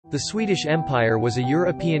The Swedish Empire was a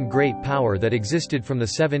European great power that existed from the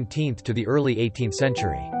 17th to the early 18th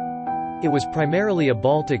century. It was primarily a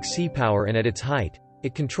Baltic sea power, and at its height,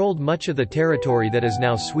 it controlled much of the territory that is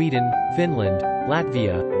now Sweden, Finland,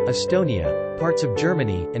 Latvia, Estonia, parts of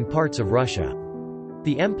Germany, and parts of Russia.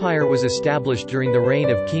 The empire was established during the reign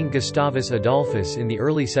of King Gustavus Adolphus in the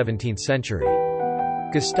early 17th century.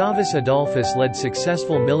 Gustavus Adolphus led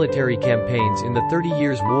successful military campaigns in the 30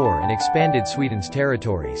 Years' War and expanded Sweden's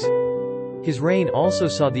territories. His reign also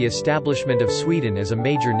saw the establishment of Sweden as a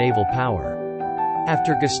major naval power.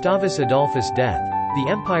 After Gustavus Adolphus' death,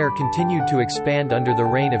 the empire continued to expand under the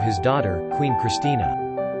reign of his daughter, Queen Christina.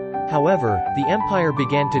 However, the empire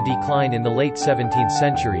began to decline in the late 17th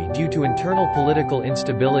century due to internal political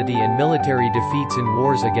instability and military defeats in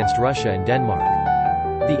wars against Russia and Denmark.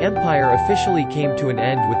 The empire officially came to an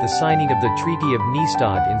end with the signing of the Treaty of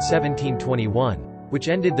Nystad in 1721, which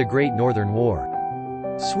ended the Great Northern War.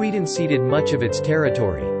 Sweden ceded much of its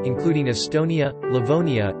territory, including Estonia,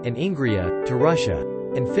 Livonia, and Ingria, to Russia,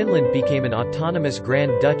 and Finland became an autonomous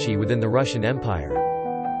Grand Duchy within the Russian Empire.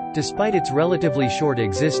 Despite its relatively short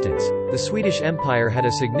existence, the Swedish Empire had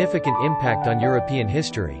a significant impact on European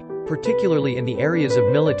history, particularly in the areas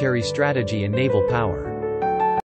of military strategy and naval power.